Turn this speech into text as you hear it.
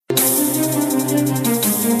Hello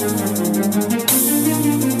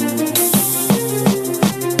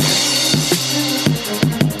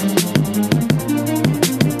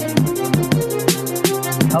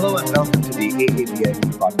and welcome to the AABIP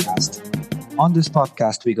podcast. On this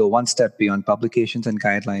podcast, we go one step beyond publications and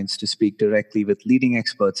guidelines to speak directly with leading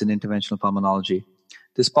experts in interventional pulmonology.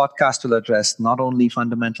 This podcast will address not only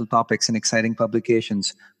fundamental topics in exciting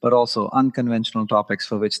publications, but also unconventional topics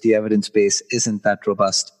for which the evidence base isn't that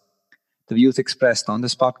robust. The views expressed on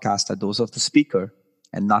this podcast are those of the speaker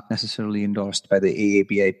and not necessarily endorsed by the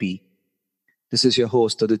AABIP. This is your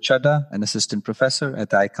host, Udit Chadha, an assistant professor at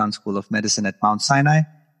the Icahn School of Medicine at Mount Sinai.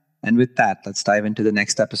 And with that, let's dive into the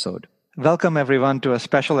next episode. Welcome, everyone, to a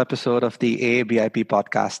special episode of the AABIP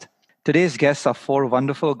podcast. Today's guests are four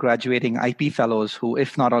wonderful graduating IP fellows who,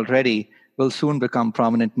 if not already, will soon become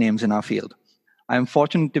prominent names in our field. I am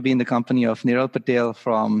fortunate to be in the company of Niral Patel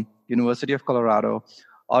from University of Colorado,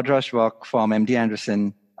 Audra Schwach from MD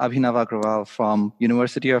Anderson, Abhinav Agrawal from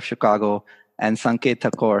University of Chicago, and Sanket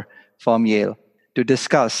Thakur from Yale to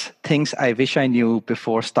discuss things I wish I knew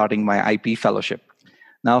before starting my IP fellowship.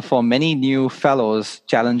 Now, for many new fellows,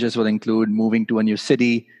 challenges will include moving to a new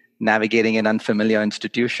city, navigating an unfamiliar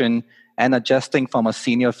institution, and adjusting from a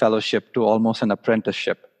senior fellowship to almost an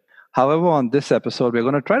apprenticeship. However, on this episode, we're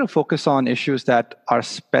going to try to focus on issues that are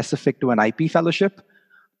specific to an IP fellowship,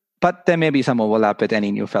 but there may be some overlap with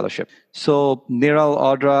any new fellowship. So, Niral,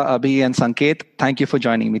 Audra, Abhi, and Sanket, thank you for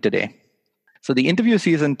joining me today. So, the interview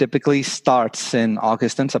season typically starts in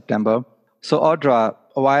August and September. So, Audra,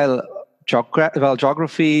 while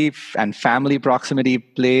geography and family proximity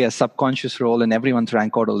play a subconscious role in everyone's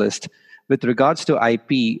rank order list, with regards to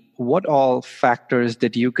IP, what all factors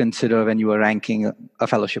did you consider when you were ranking a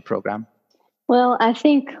fellowship program? Well, I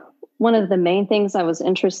think one of the main things I was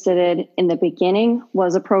interested in the beginning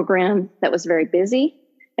was a program that was very busy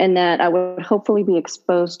and that I would hopefully be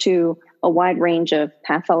exposed to a wide range of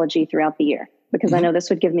pathology throughout the year, because I know this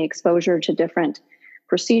would give me exposure to different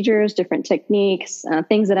procedures, different techniques,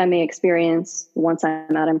 things that I may experience once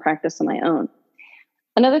I'm out in practice on my own.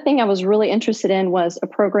 Another thing I was really interested in was a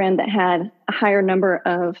program that had a higher number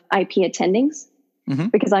of IP attendings,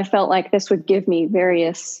 because I felt like this would give me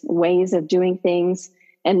various ways of doing things.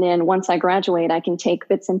 And then once I graduate, I can take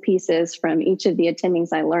bits and pieces from each of the attendings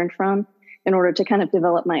I learned from in order to kind of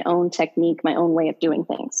develop my own technique, my own way of doing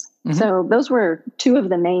things. So those were two of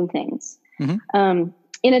the main things.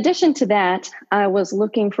 In addition to that, I was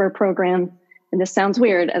looking for a program, and this sounds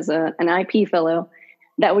weird as an IP fellow,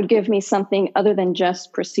 that would give me something other than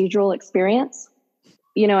just procedural experience.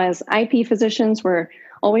 You know, as IP physicians, we're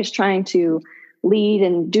always trying to lead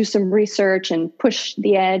and do some research and push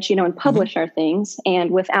the edge, and publish our things.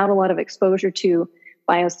 And without a lot of exposure to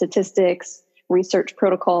biostatistics, research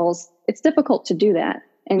protocols, it's difficult to do that.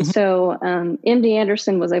 And so MD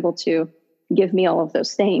Anderson was able to give me all of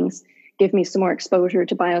those things, give me some more exposure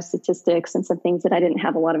to biostatistics and some things that I didn't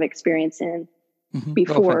have a lot of experience in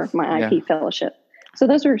before my IP fellowship. So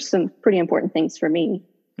those are some pretty important things for me.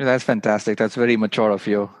 That's fantastic. That's very mature of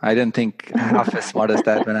you. I didn't think half as smart as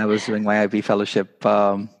that when I was doing my IP fellowship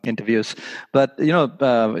interviews. But, you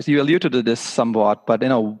alluded to this somewhat, but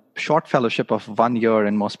in a short fellowship of 1 year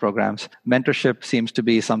in most programs, mentorship seems to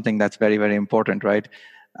be something that's very, very important, right?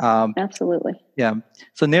 Absolutely. Yeah.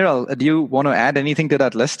 So, Niral, do you want to add anything to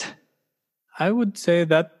that list? I would say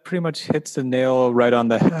that pretty much hits the nail right on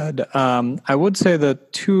the head. I would say the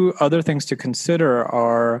two other things to consider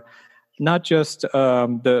are not just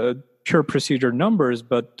the pure procedure numbers,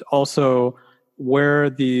 but also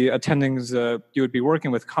where the attendings you would be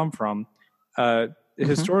working with come from.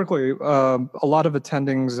 Historically, a lot of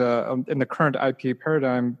attendings in the current IP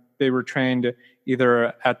paradigm, they were trained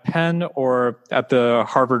either at Penn or at the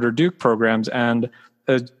Harvard or Duke programs. And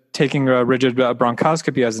taking a rigid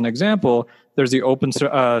bronchoscopy as an example, there's the open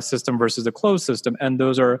system versus the closed system, and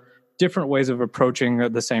those are different ways of approaching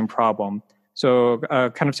the same problem. So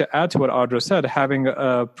kind of to add to what Audra said, having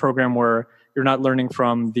a program where you're not learning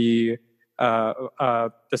from the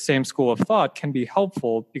same school of thought can be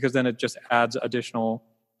helpful, because then it just adds additional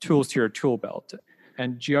tools to your tool belt.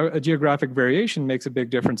 And geographic variation makes a big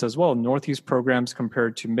difference as well. Northeast programs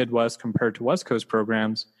compared to Midwest, compared to West Coast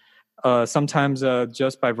programs, sometimes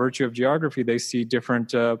just by virtue of geography, they see different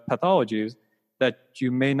pathologies that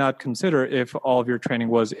you may not consider if all of your training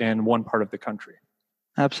was in one part of the country.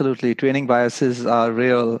 Absolutely. Training biases are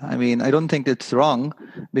real. I mean, I don't think it's wrong,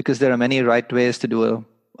 because there are many right ways to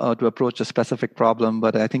approach a specific problem,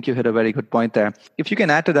 but I think you hit a very good point there. If you can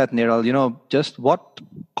add to that, Niral, just what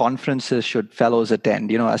conferences should fellows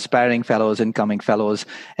attend, aspiring fellows, incoming fellows,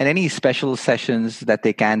 and any special sessions that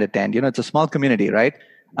they can attend? It's a small community, right?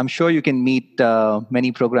 I'm sure you can meet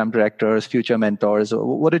many program directors, future mentors.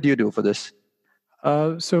 What did you do for this?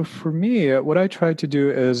 So for me, what I tried to do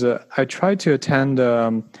is I tried to attend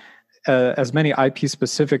as many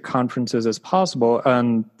IP-specific conferences as possible.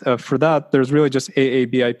 And for that, there's really just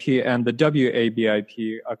AABIP and the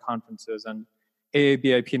WABIP conferences. And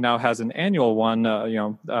AABIP now has an annual one,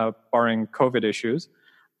 barring COVID issues.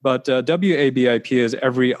 But WABIP is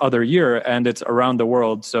every other year, and it's around the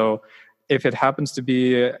world. So if it happens to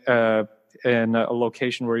be in a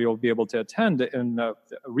location where you'll be able to attend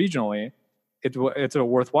regionally, it's a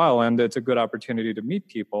worthwhile, and it's a good opportunity to meet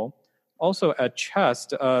people. Also at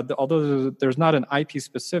CHEST, although there's not an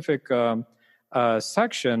IP-specific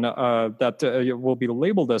section that will be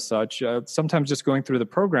labeled as such, sometimes just going through the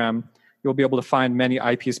program, you'll be able to find many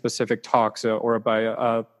IP-specific talks or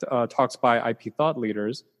by talks by IP thought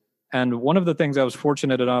leaders. And one of the things I was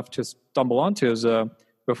fortunate enough to stumble onto is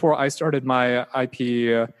before I started my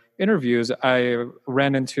IP interviews, I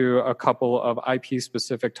ran into a couple of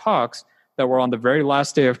IP-specific talks that were on the very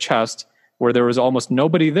last day of CHEST, where there was almost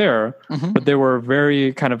nobody there, but they were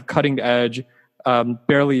very kind of cutting edge,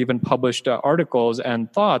 barely even published articles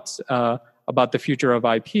and thoughts about the future of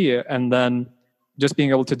IP. And then just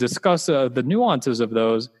being able to discuss the nuances of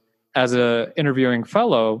those as an interviewing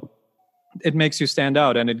fellow, it makes you stand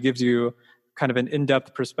out, and it gives you kind of an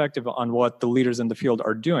in-depth perspective on what the leaders in the field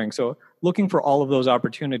are doing. So looking for all of those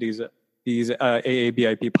opportunities, these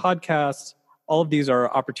AABIP podcasts, all of these are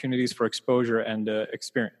opportunities for exposure and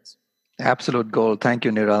experience. Absolute gold. Thank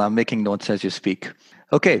you, Niral. I'm making notes as you speak.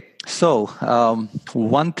 Okay, so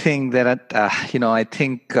one thing that I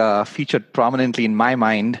think featured prominently in my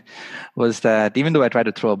mind was that, even though I tried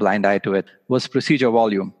to throw a blind eye to it, was procedure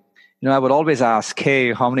volume. I would always ask,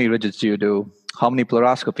 hey, how many rigids do you do? How many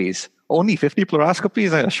fluoroscopies? Only 50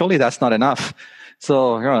 fluoroscopies? Surely that's not enough.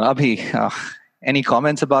 So, Abhi, any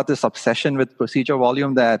comments about this obsession with procedure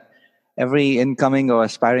volume that every incoming or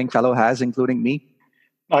aspiring fellow has, including me?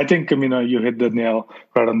 I think, you hit the nail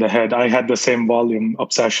right on the head. I had the same volume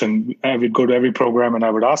obsession. I would go to every program and I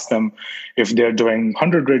would ask them if they're doing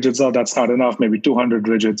 100 rigids. Oh, that's not enough, maybe 200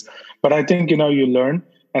 rigids. But I think, you learn.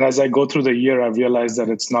 And as I go through the year, I realized that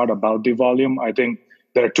it's not about the volume. I think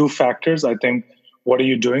there are two factors. I think, what are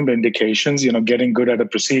you doing? The indications, getting good at a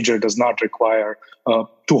procedure does not require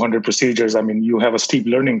 200 procedures. I mean, you have a steep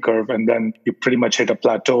learning curve, and then you pretty much hit a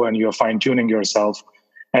plateau and you're fine-tuning yourself.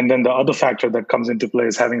 And then the other factor that comes into play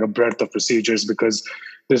is having a breadth of procedures, because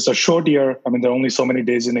there's a short year. I mean, there are only so many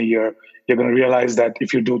days in a year. You're going to realize that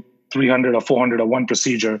if you do 300 or 400 or one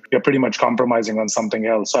procedure, you're pretty much compromising on something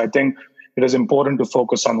else. So I think it is important to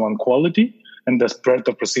focus on one quality and the breadth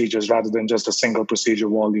of procedures rather than just a single procedure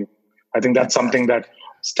volume. I think that's something that,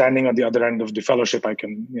 standing at the other end of the fellowship, I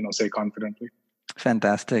can say confidently.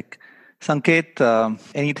 Fantastic. Sanket,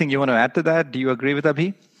 anything you want to add to that? Do you agree with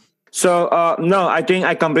Abhi? So, no, I think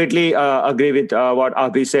I completely agree with what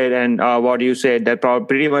Abhi said and what you said, that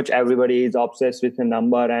pretty much everybody is obsessed with a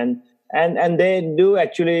number, and they do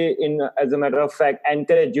actually, as a matter of fact,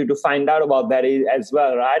 encourage you to find out about that as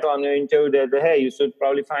well, right? On your interview, hey, you should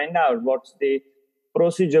probably find out what's the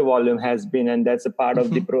procedure volume has been, and that's a part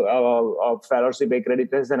of the of fellowship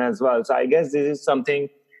accreditation as well. So I guess this is something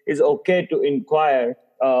is okay to inquire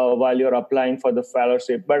while you're applying for the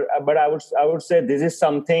fellowship. But I would say this is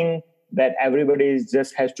something that everybody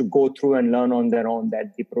just has to go through and learn on their own,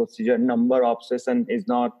 that the procedure number obsession is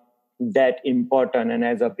not that important. And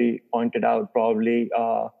as Abhi pointed out, probably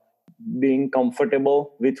being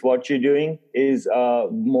comfortable with what you're doing is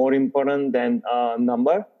more important than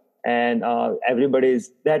number. And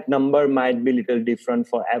that number might be a little different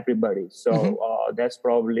for everybody. So that's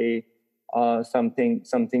probably something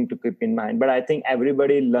to keep in mind. But I think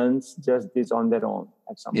everybody learns just this on their own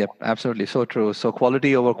at some point. Yep, absolutely. So true. So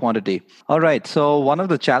quality over quantity. All right. So one of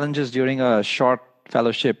the challenges during a short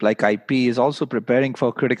fellowship like IP is also preparing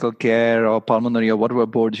for critical care or pulmonary or whatever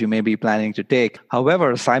boards you may be planning to take.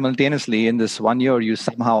 However, simultaneously in this 1 year, you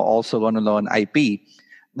somehow also want to learn IP.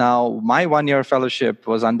 Now, my 1 year fellowship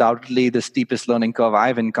was undoubtedly the steepest learning curve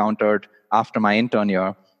I've encountered after my intern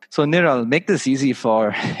year. So Niral, make this easy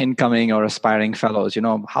for incoming or aspiring fellows.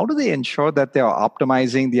 How do they ensure that they are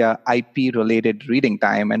optimizing their IP-related reading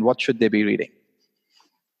time, and what should they be reading?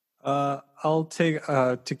 I'll take,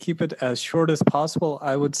 to keep it as short as possible,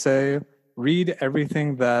 I would say read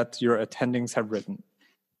everything that your attendings have written.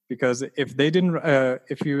 Because if they didn't,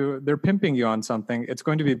 they're pimping you on something, it's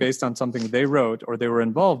going to be based on something they wrote or they were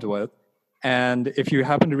involved with. And if you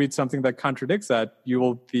happen to read something that contradicts that, you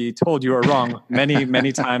will be told you are wrong many,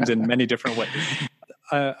 many times in many different ways.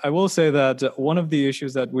 I will say that one of the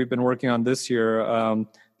issues that we've been working on this year,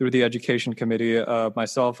 through the education committee,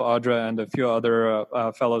 myself, Audra, and a few other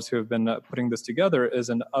fellows who have been putting this together, is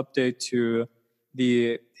an update to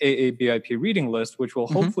the AABIP reading list, which will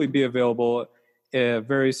hopefully be available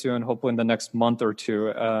very soon, hopefully in the next month or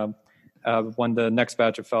two, when the next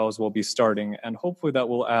batch of fellows will be starting. And hopefully that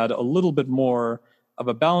will add a little bit more of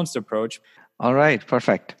a balanced approach. All right,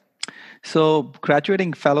 perfect. So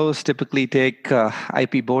graduating fellows typically take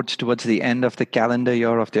IP boards towards the end of the calendar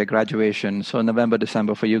year of their graduation. So November,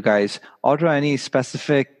 December for you guys. Audra, any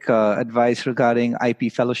specific advice regarding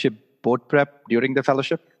IP fellowship board prep during the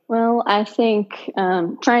fellowship? Well, I think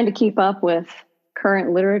trying to keep up with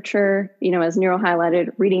current literature, as Niro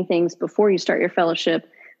highlighted, reading things before you start your fellowship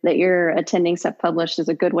that your attendings have published is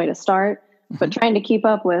a good way to start. But trying to keep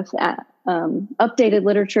up with updated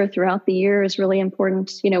literature throughout the year is really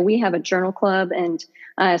important. We have a journal club, and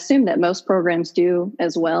I assume that most programs do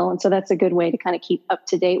as well. And so that's a good way to kind of keep up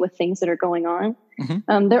to date with things that are going on.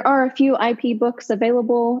 There are a few IP books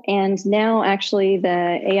available, and now actually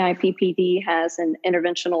the AIPPD has an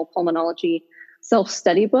interventional pulmonology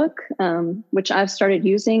self-study book, which I've started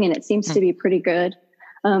using, and it seems to be pretty good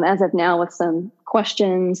as of now, with some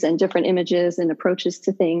questions and different images and approaches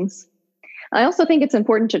to things. I also think it's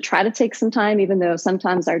important to try to take some time, even though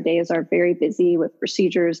sometimes our days are very busy with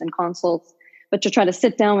procedures and consults, but to try to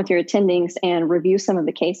sit down with your attendings and review some of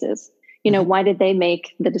the cases. Why did they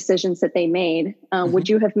make the decisions that they made? Would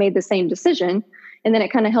you have made the same decision? And then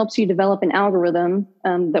it kind of helps you develop an algorithm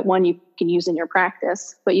that one you can use in your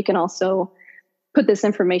practice, but you can also put this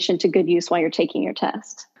information to good use while you're taking your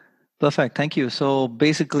test. Perfect. Thank you. So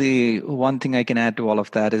basically, one thing I can add to all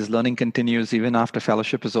of that is learning continues even after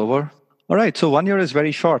fellowship is over. All right. So 1 year is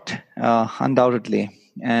very short, undoubtedly.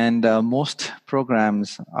 And most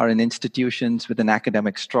programs are in institutions with an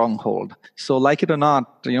academic stronghold. So like it or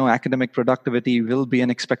not, academic productivity will be an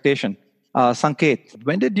expectation. Sanket,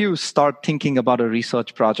 when did you start thinking about a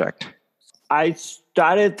research project? I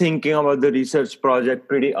started thinking about the research project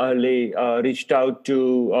pretty early. Reached out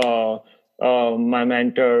to my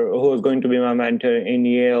mentor, who was going to be my mentor in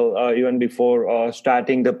Yale, even before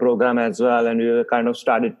starting the program as well. And we kind of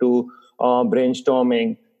started to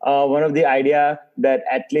brainstorming. One of the idea that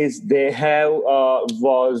at least they have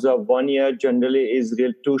was 1 year generally is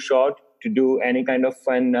real too short to do any kind of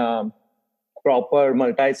fun, proper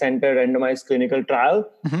multi-center randomized clinical trial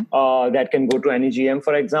that can go to any GM,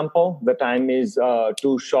 for example. The time is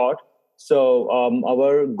too short. So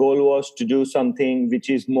our goal was to do something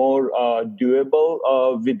which is more doable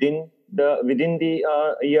within the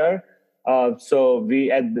year. So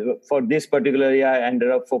we for this particular year, I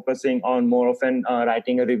ended up focusing on more of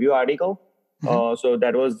writing a review article. So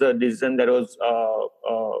that was the decision. That was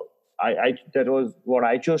that was what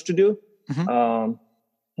I chose to do.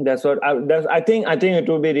 That's what I think it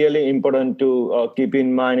will be really important to keep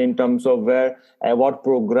in mind in terms of what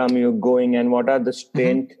program you're going and what are the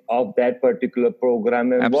strength of that particular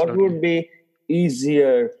program and what would be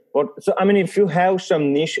easier. If you have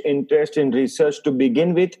some niche interest in research to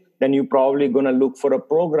begin with, then you're probably going to look for a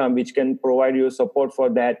program which can provide you support for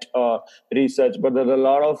that research. But there's a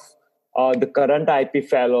lot of the current IP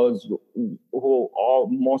fellows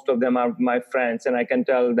most of them are my friends, and I can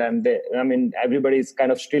tell them everybody's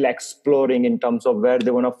kind of still exploring in terms of where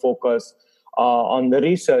they want to focus on the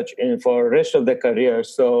research for rest of their career.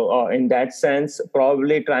 So in that sense,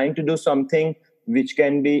 probably trying to do something which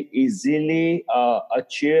can be easily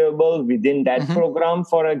achievable within that program.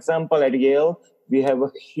 For example, at Yale, we have a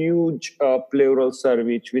huge pleural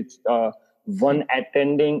service with one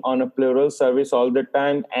attending on a pleural service all the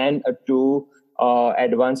time and two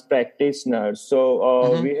advanced practitioners.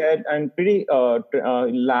 So we had pretty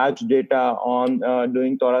large data on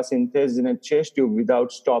doing torasynthesis in a chest tube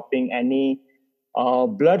without stopping any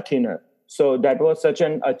blood thinner. So that was such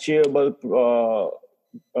an achievable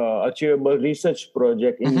research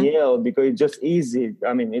project in Yale because it's just easy.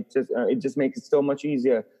 It just makes it so much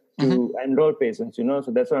easier to enroll patients,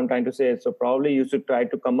 So that's what I'm trying to say. So probably you should try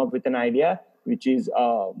to come up with an idea which is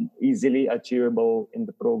easily achievable in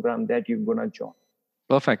the program that you're going to join.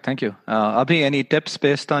 Perfect. Thank you. Abhi, any tips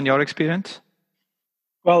based on your experience?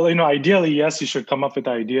 Well, ideally, yes, you should come up with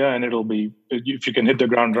an idea and it'll be, if you can hit the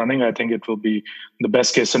ground running, I think it will be the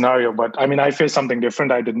best case scenario. But I faced something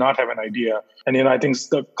different. I did not have an idea. And, I think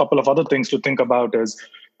a couple of other things to think about is,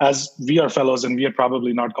 as we are fellows and we are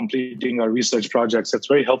probably not completing our research projects, it's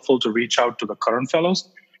very helpful to reach out to the current fellows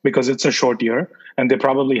because it's a short year and they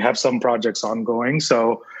probably have some projects ongoing.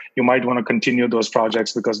 So you might want to continue those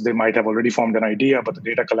projects because they might have already formed an idea, but the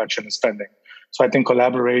data collection is pending. So I think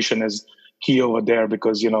collaboration is key over there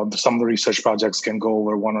because, some research projects can go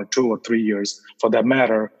over 1 or 2 or 3 years for that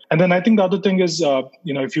matter. And then I think the other thing is,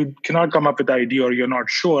 if you cannot come up with the idea or you're not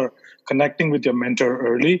sure, connecting with your mentor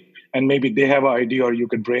early, and maybe they have an idea or you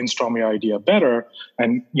could brainstorm your idea better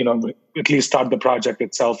and, at least start the project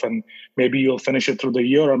itself. And maybe you'll finish it through the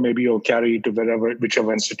year or maybe you'll carry it to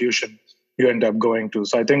whichever institution you end up going to.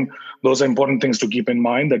 So I think those are important things to keep in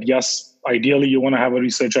mind that, yes, ideally you want to have a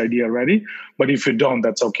research idea ready, but if you don't,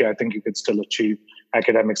 that's okay. I think you could still achieve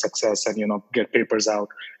academic success and, get papers out.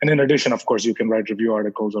 And in addition, of course, you can write review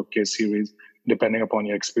articles or case series, depending upon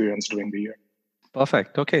your experience during the year.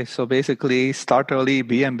 Perfect. Okay. So basically start early,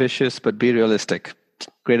 be ambitious, but be realistic.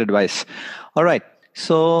 Great advice. All right.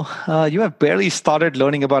 So you have barely started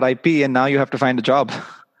learning about IP and now you have to find a job.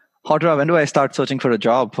 Audra, when do I start searching for a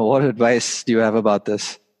job? What advice do you have about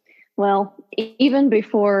this? Well, even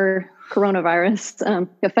before coronavirus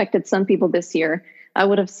affected some people this year, I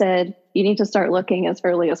would have said you need to start looking as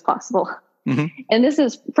early as possible. Mm-hmm. And this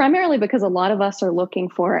is primarily because a lot of us are looking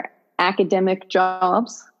for academic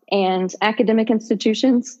jobs and academic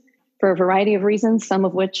institutions for a variety of reasons, some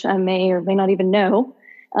of which I may or may not even know,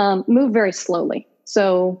 move very slowly.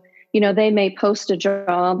 So, they may post a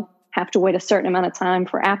job, have to wait a certain amount of time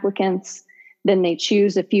for applicants. Then they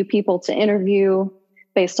choose a few people to interview.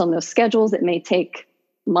 Based on those schedules, it may take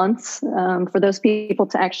months for those people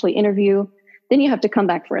to actually interview. Then you have to come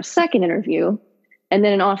back for a second interview, and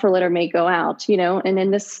then an offer letter may go out, and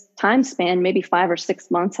in this time span, maybe 5 or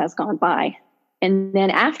 6 months has gone by. And then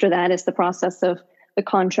after that is the process of the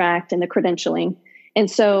contract and the credentialing. And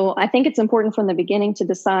so I think it's important from the beginning to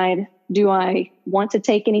decide, do I want to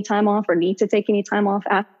take any time off or need to take any time off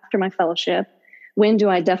after my fellowship? When do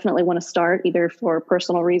I definitely want to start, either for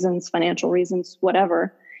personal reasons, financial reasons,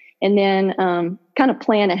 whatever? And then kind of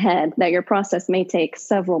plan ahead that your process may take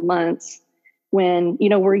several months when,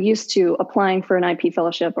 we're used to applying for an IP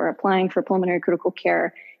fellowship or applying for pulmonary critical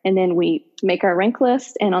care. And then we make our rank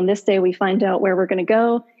list. And on this day, we find out where we're going to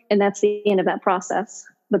go. And that's the end of that process.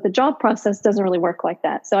 But the job process doesn't really work like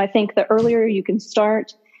that. So I think the earlier you can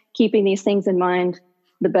start keeping these things in mind,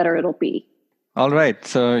 the better it'll be. All right.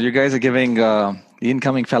 So you guys are giving the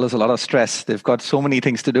incoming fellows a lot of stress. They've got so many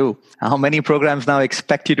things to do. How many programs now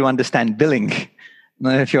expect you to understand billing?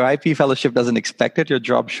 Now, if your IP fellowship doesn't expect it, your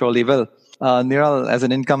job surely will. Niral, as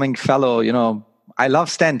an incoming fellow, I love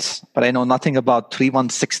stents, but I know nothing about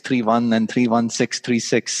 31631 and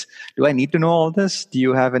 31636. Do I need to know all this? Do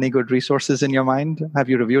you have any good resources in your mind? Have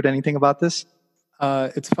you reviewed anything about this?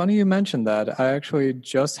 It's funny you mentioned that. I actually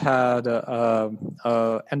just had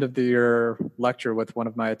a end of the year lecture with one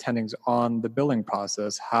of my attendings on the billing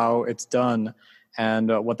process, how it's done, and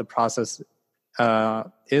what the process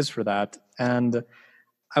is for that. And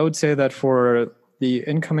I would say that for the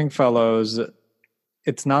incoming fellows,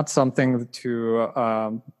 it's not something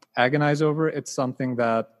to agonize over. It's something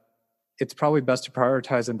that it's probably best to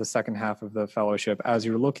prioritize in the second half of the fellowship as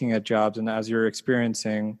you're looking at jobs and as you're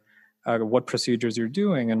experiencing what procedures you're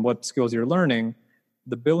doing and what skills you're learning.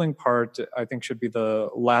 The billing part, I think, should be the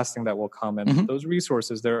last thing that will come. And mm-hmm. those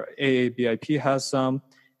resources, AABIP has some,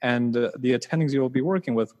 and the attendings you will be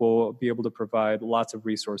working with will be able to provide lots of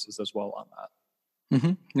resources as well on that.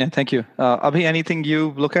 Mm-hmm. Yeah, thank you. Abhi, anything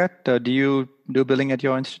you look at? Do you do billing at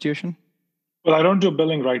your institution? Well, I don't do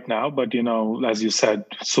billing right now, but, as you said,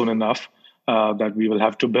 soon enough that we will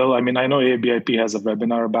have to bill. I mean, I know AABIP has a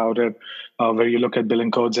webinar about it where you look at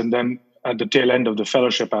billing codes. And then at the tail end of the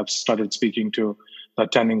fellowship, I've started speaking to the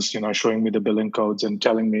attendings, showing me the billing codes and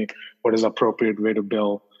telling me what is appropriate way to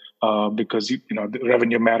bill. Because the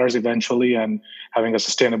revenue matters eventually, and having a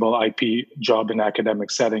sustainable IP job in academic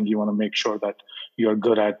setting, you want to make sure that you're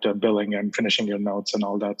good at billing and finishing your notes and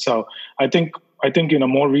all that. So I think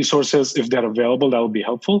more resources, if they're available, that will be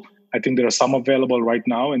helpful. I think there are some available right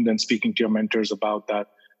now, and then speaking to your mentors about that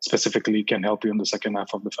specifically can help you in the second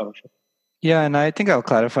half of the fellowship. Yeah, and I think I'll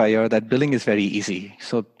clarify here that billing is very easy,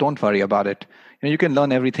 so don't worry about it. You can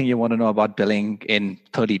learn everything you want to know about billing in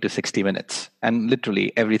 30 to 60 minutes, and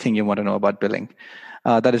literally everything you want to know about billing.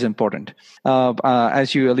 That is important.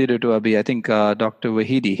 As you alluded to, Abhi, I think Dr.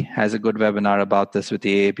 Wahidi has a good webinar about this with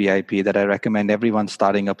the AABIP that I recommend everyone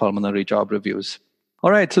starting a pulmonary job reviews. All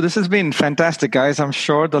right, so this has been fantastic, guys. I'm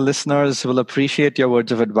sure the listeners will appreciate your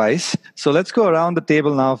words of advice. So let's go around the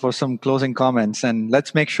table now for some closing comments, and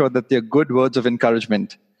let's make sure that they're good words of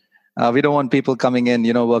encouragement. We don't want people coming in,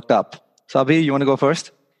 worked up. So Abhi, you want to go first?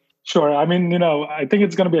 Sure. I mean, I think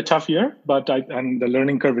it's going to be a tough year, and the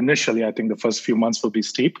learning curve initially, I think the first few months will be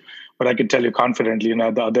steep, but I can tell you confidently,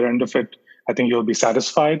 at the other end of it, I think you'll be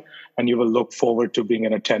satisfied and you will look forward to being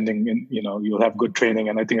an attending, and, you'll have good training.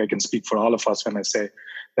 And I think I can speak for all of us when I say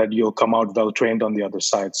that you'll come out well trained on the other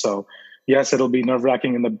side. So yes, it'll be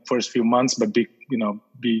nerve-wracking in the first few months, but be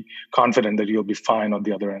confident that you'll be fine on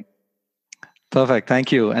the other end. Perfect.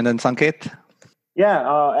 Thank you. And then Sanket?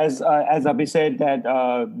 Yeah, as Abhi said, that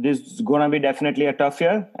this is going to be definitely a tough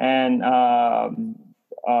year, and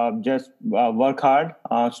just work hard,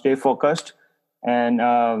 stay focused, and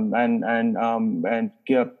learn,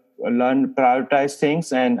 prioritize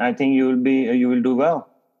things, and I think you will do well.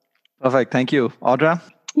 Perfect. Thank you. Audra?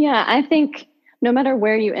 Yeah, I think no matter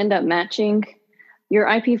where you end up matching, your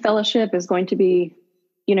IP fellowship is going to be,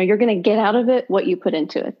 you're going to get out of it what you put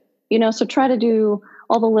into it. So try to do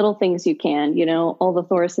all the little things you can, all the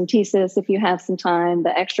thoracentesis if you have some time,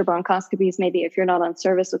 the extra bronchoscopies, maybe if you're not on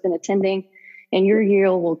service with an attending, and your year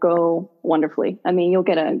will go wonderfully. I mean, you'll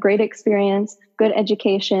get a great experience, good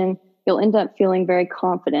education. You'll end up feeling very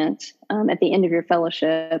confident at the end of your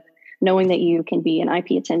fellowship, knowing that you can be an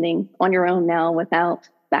IP attending on your own now without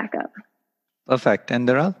backup. Perfect. And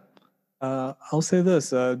Dhiral? I'll say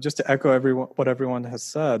this, just to echo what everyone has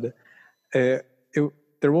said.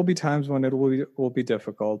 There will be times when it will be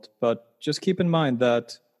difficult, but just keep in mind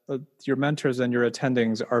that your mentors and your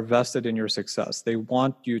attendings are vested in your success. They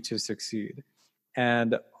want you to succeed.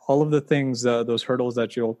 And all of the things, those hurdles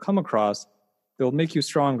that you'll come across, they'll make you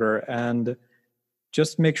stronger. And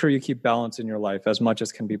just make sure you keep balance in your life as much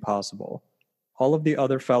as can be possible. All of the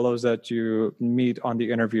other fellows that you meet on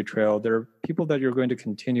the interview trail, they're people that you're going to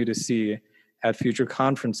continue to see at future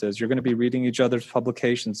conferences. You're going to be reading each other's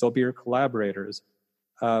publications. They'll be your collaborators.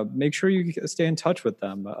 Make sure you stay in touch with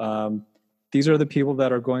them. These are the people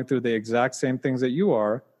that are going through the exact same things that you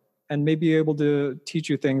are, and may be able to teach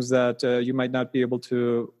you things that you might not be able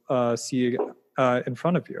to see in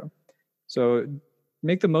front of you. So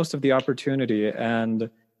make the most of the opportunity and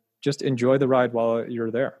just enjoy the ride while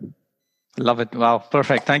you're there. Love it. Wow.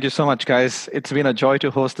 Perfect. Thank you so much, guys. It's been a joy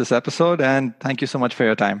to host this episode, and thank you so much for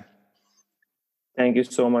your time. Thank you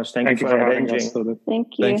so much. Thank you for arranging.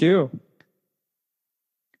 Thank you. Thank you.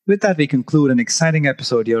 With that, we conclude an exciting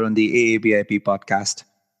episode here on the AABIP podcast.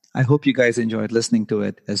 I hope you guys enjoyed listening to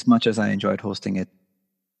it as much as I enjoyed hosting it.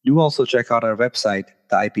 Do also check out our website,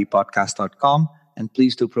 theippodcast.com, and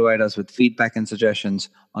please do provide us with feedback and suggestions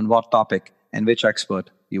on what topic and which expert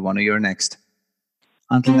you want to hear next.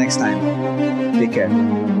 Until next time, take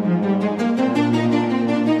care.